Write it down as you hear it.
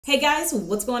Hey guys,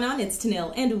 what's going on? It's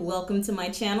Tennille and welcome to my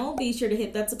channel. Be sure to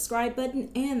hit that subscribe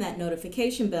button and that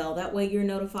notification bell. That way you're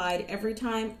notified every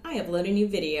time I upload a new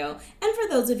video. And for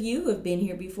those of you who have been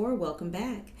here before, welcome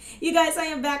back. You guys, I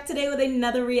am back today with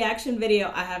another reaction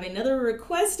video. I have another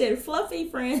requested Fluffy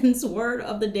Friends Word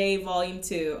of the Day Volume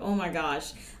 2. Oh my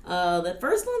gosh. The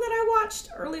first one that I watched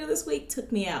earlier this week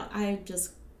took me out. I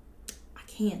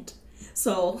can't.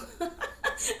 So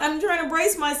I'm trying to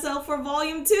brace myself for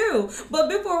volume 2. But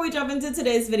before we jump into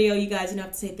today's video, you guys,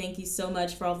 have to say thank you so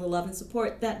much for all the love and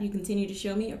support that you continue to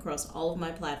show me across all of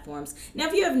my platforms. Now,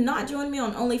 if you have not joined me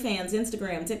on OnlyFans,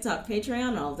 Instagram, TikTok,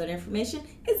 Patreon, all of that information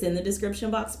is in the description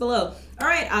box below. All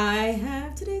right, I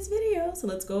have today's video, so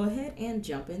let's go ahead and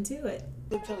jump into it.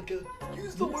 Metallica,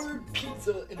 use the word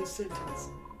pizza in a sentence.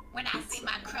 When I see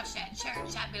my crush at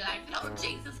church, I be like, Lord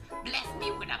Jesus, bless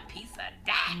me with a piece of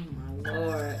that. Oh my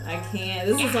Lord, I can't.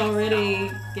 This is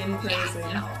already getting crazy.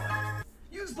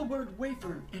 Use the word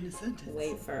wafer in a sentence.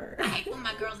 Wafer. I hate when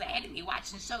my girls are ahead of me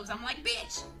watching shows. I'm like,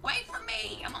 bitch, wait for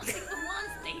me. I'm on season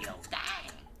 1 still.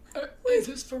 Dang. Is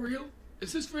this for real?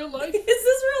 Is this real life? Is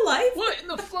this real life? What in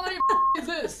the flying is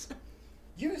this?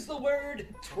 Use the word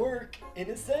twerk in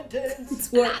a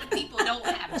sentence. A lot of people don't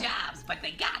have jobs, but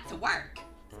they got to work.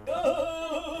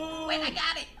 Oh. Wait, I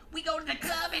got it. We go to the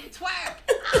club and twerk.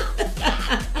 Oh,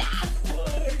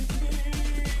 yes,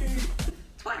 yes.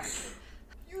 Twerk.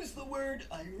 Use the word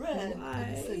I ran in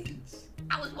a sentence.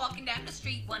 I was walking down the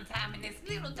street one time and this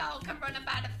little dog come running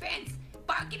by the fence,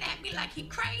 barking at me like he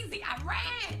crazy. I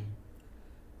ran.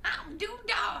 I don't do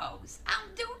dogs. I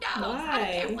don't do dogs. Why? I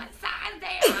don't care what size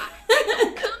they are. They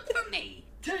don't come for me.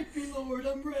 Take me, Lord,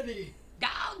 I'm ready.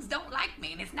 Dogs don't like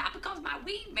me, and it's not because my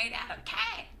weed made out of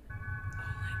cat. Oh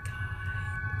my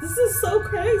God. This is so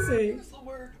crazy. Use the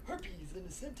word herpes in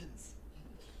a sentence.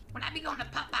 When I be going to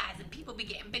Popeyes and people be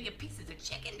getting bigger pieces of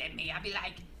chicken than me, I be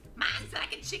like, mine's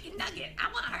like a chicken nugget.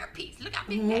 I want her piece. Look how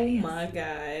big that Oh is. my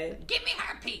God. Give me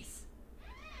her piece.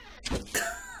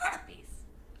 Her piece.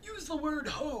 Use the word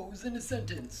hose in a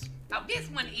sentence. Oh, this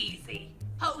one easy.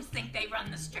 Hoes think they run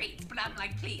the streets, but I'm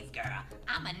like, please, girl,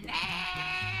 I'm a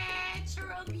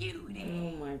natural beauty.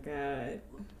 Oh my God.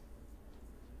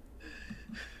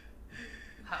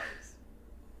 Hoes.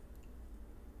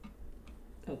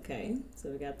 Okay, so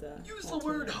we got the... Use the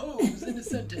word hose in a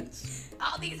sentence.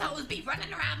 All these hoes be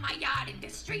running around my yard in the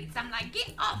streets. I'm like,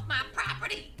 get off my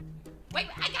property. Wait,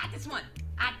 I got this one.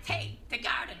 I take the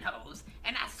garden hose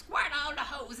and I squirt all the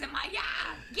hose in my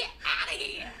yard. Get out of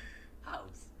here,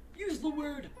 hoes. Use the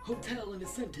word hotel in a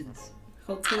sentence.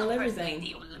 Hotel I everything.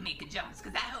 deal with Lamika Jones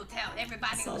because that hotel,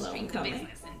 everybody Saw on the that street one to coming.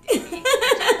 business. And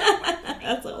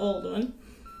That's an old one.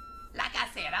 like I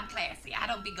said, I'm classy. I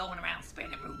don't be going around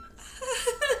spreading rumors.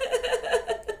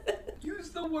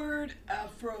 Use the word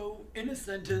afro in a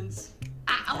sentence.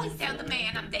 I always tell the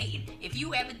man I'm dating, if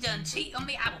you ever done cheat on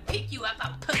me, I will pick you up,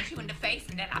 I'll punch you in the face,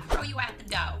 and then I'll throw you out the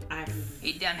door.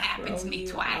 It done happened to me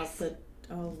twice.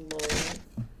 Oh Lord.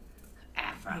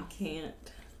 Afro. I can't.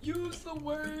 Use the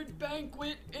word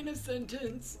banquet in a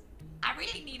sentence. I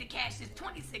really need to cash this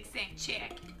 26-cent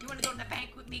check. You want to go to the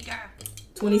bank with me, girl?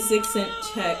 26-cent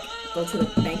check. Go to the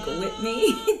bank with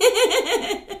me.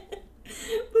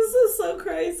 This is so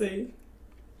crazy.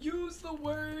 Use the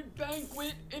word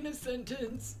banquet in a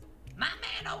sentence. My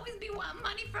man always be wanting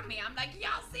money from me. I'm like,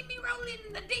 y'all see me rolling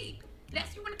in the deep.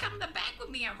 Unless you want to come to the bank with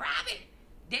me and rob it,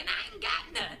 then I ain't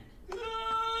got none.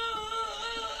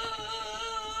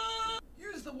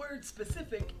 Use the word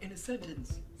specific in a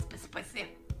sentence.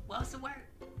 Specific. What's the word?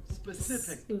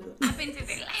 Specific. I've been to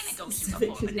the Atlantic Ocean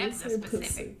before, but never the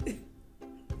specific.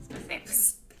 Specific.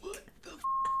 What the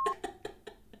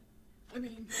I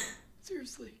mean,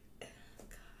 seriously.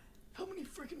 How many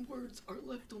freaking words are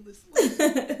left on this list?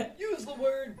 Use the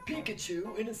word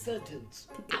Pikachu in a sentence.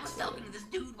 I was talking to this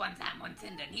dude one time on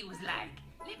Tinder, and he was like,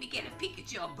 let me get a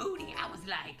Pikachu booty. I was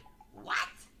like, what?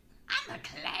 I'm a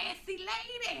classy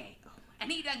lady.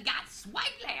 And he done got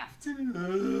swipe left.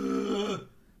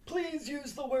 Please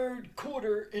use the word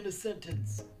quarter in a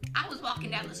sentence. I was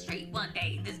walking down the street one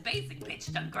day, and this basic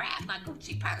bitch done grabbed my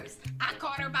Gucci purse. I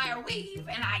caught her by her weave,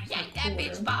 and I yanked that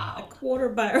bitch ball. A quarter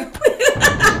by her weave. I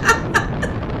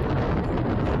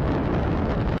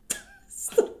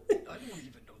don't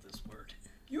even know this word.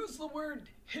 Use the word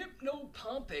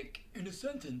hypnopompic in a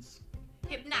sentence.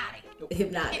 Hypnotic.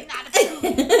 Hypnotic.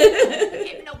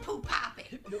 Hypno-poo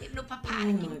popping.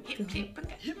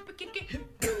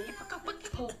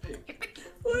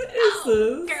 What is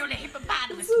this? Girl, the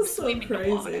hippopotamus This is was so swimming in the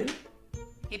water. crazy.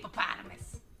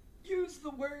 Hippopotamus. Use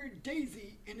the word word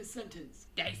daisy in a sentence.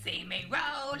 They see me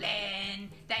rolling,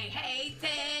 they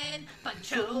hating,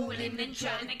 patrolling and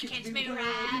trying to catch me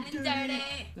riding dirty.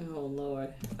 Oh,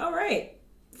 Lord. All right.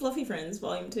 Fluffy Friends,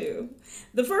 Volume 2.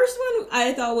 The first one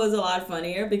I thought was a lot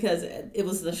funnier because it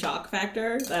was the shock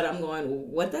factor that I'm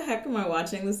going, what the heck am I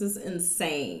watching? This is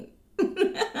insane. This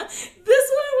one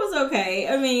was okay.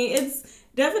 I mean, it's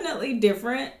definitely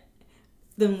different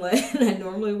than what I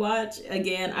normally watch.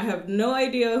 Again, I have no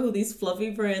idea who these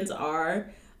Fluffy Friends are,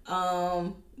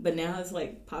 but now it's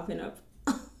like popping up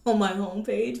on my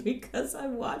homepage because I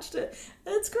watched it.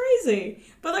 That's crazy.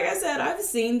 But like I said, I've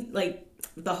seen like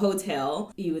the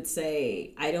hotel. You would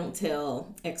say, I don't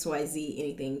tell XYZ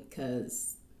anything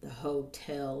because the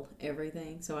hotel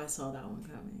everything. So I saw that one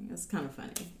coming. It's kind of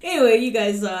funny. Anyway, you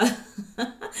guys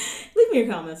leave me your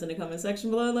comments in the comment section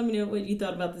below. Let me know what you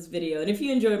thought about this video. And if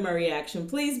you enjoyed my reaction,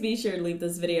 please be sure to leave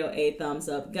this video a thumbs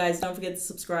up. Guys, don't forget to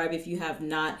subscribe if you have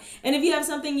not. And if you have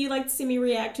something you'd like to see me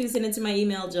react to, send it to my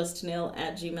email,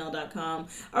 justtennille@gmail.com.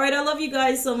 All right, I love you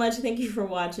guys so much. Thank you for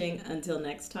watching. Until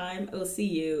next time, I'll see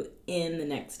you in the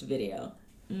next video.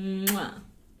 Mwah.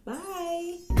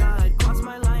 Bye. God, cross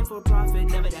my line for profit.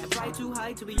 Never that fly too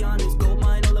high, to be honest. Gold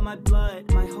mine all of my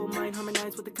blood. My whole mind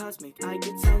harmonized with the cosmic. I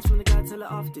get signs from the gods hella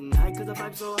often. I cause I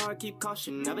vibe so hard, keep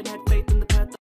caution. Never had faith in the path.